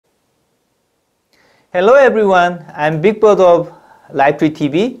Hello everyone, I'm Big Bird of Live3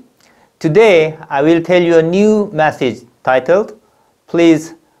 TV. Today I will tell you a new message titled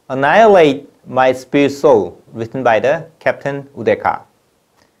Please Annihilate My Spirit Soul, written by the Captain Udeka.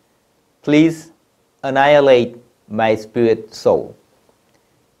 Please annihilate my spirit soul.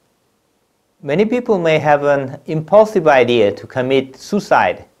 Many people may have an impulsive idea to commit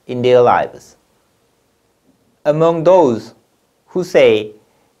suicide in their lives. Among those who say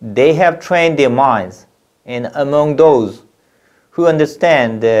they have trained their minds, and among those who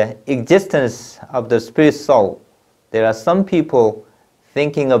understand the existence of the spirit soul, there are some people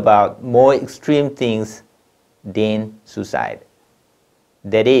thinking about more extreme things than suicide.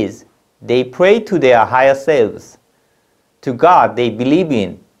 That is, they pray to their higher selves, to God they believe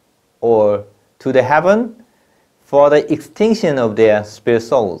in, or to the heaven for the extinction of their spirit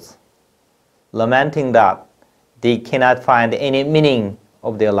souls, lamenting that they cannot find any meaning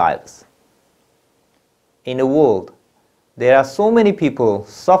of their lives. In the world, there are so many people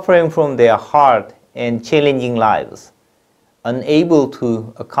suffering from their hard and challenging lives, unable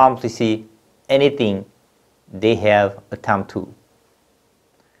to accomplish anything they have attempted to.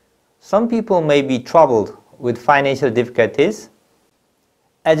 Some people may be troubled with financial difficulties.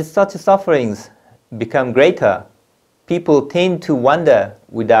 As such sufferings become greater, people tend to wander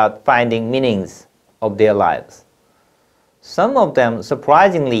without finding meanings of their lives. Some of them,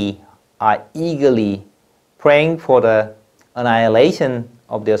 surprisingly, are eagerly praying for the annihilation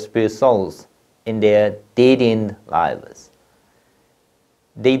of their spirit souls in their dead-end lives.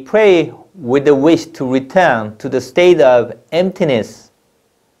 They pray with the wish to return to the state of emptiness,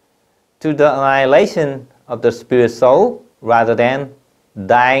 to the annihilation of the spirit soul, rather than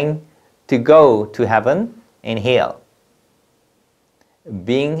dying to go to heaven and hell.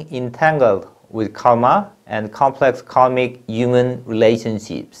 Being entangled with karma and complex karmic human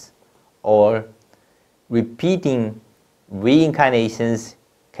relationships, or repeating reincarnations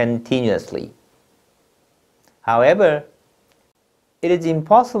continuously. However, it is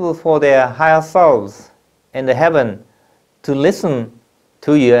impossible for their higher selves and the heaven to listen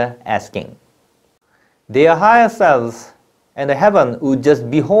to your asking. Their higher selves and the heaven would just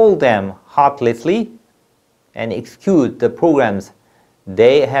behold them heartlessly and execute the programs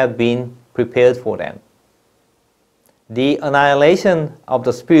they have been prepared for them. The annihilation of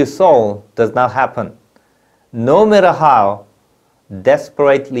the spirit soul does not happen, no matter how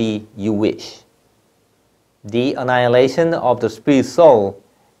desperately you wish. The annihilation of the spirit soul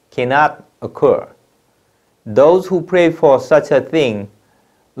cannot occur. Those who pray for such a thing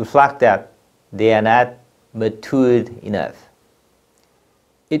reflect that they are not matured enough.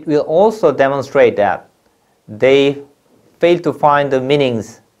 It will also demonstrate that they fail to find the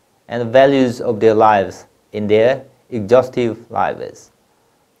meanings and values of their lives in their exhaustive lives.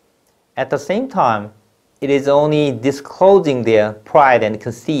 At the same time, it is only disclosing their pride and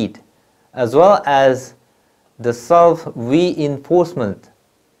conceit, as well as the self-reinforcement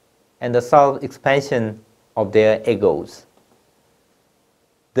and the self-expansion of their egos.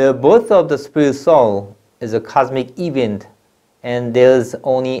 The birth of the spirit soul is a cosmic event, and there is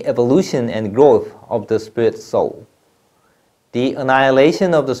only evolution and growth of the spirit soul. The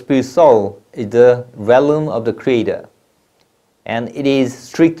annihilation of the spirit soul is the realm of the Creator, and it is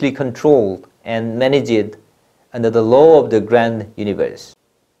strictly controlled and managed under the law of the grand universe.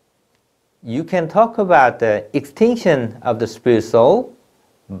 You can talk about the extinction of the spirit soul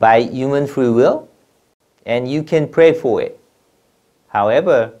by human free will, and you can pray for it.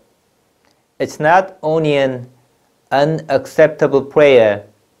 However, it's not only an unacceptable prayer,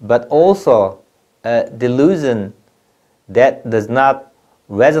 but also a delusion that does not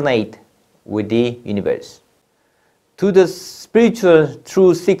resonate with the universe. To the spiritual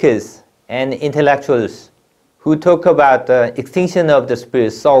truth seekers and intellectuals who talk about the extinction of the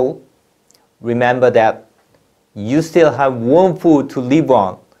spirit soul, remember that you still have warm food to live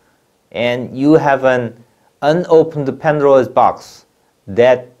on, and you have an unopened Pandora's box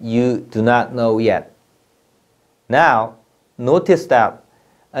that you do not know yet. Now, notice that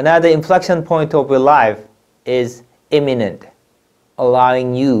another inflection point of your life is imminent,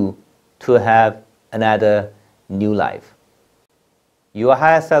 allowing you to have another new life. Your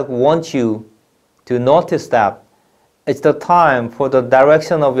higher self wants you to notice that it's the time for the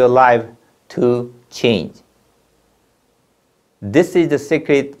direction of your life to change. This is the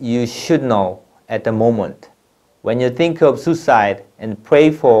secret you should know at the moment when you think of suicide and pray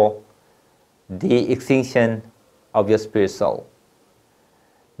for the extinction of your spirit soul.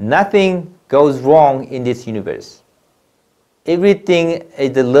 Nothing goes wrong in this universe. Everything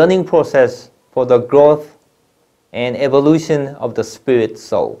is the learning process for the growth and evolution of the spirit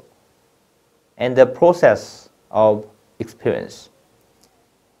soul. and the process of experience.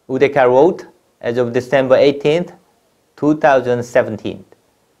 Udeka wrote as of December 18th, 2017.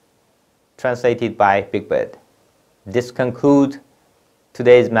 Translated by Big Bird. This concludes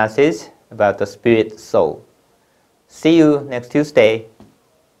today's message about the spirit soul. See you next Tuesday.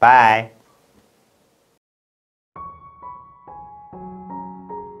 Bye.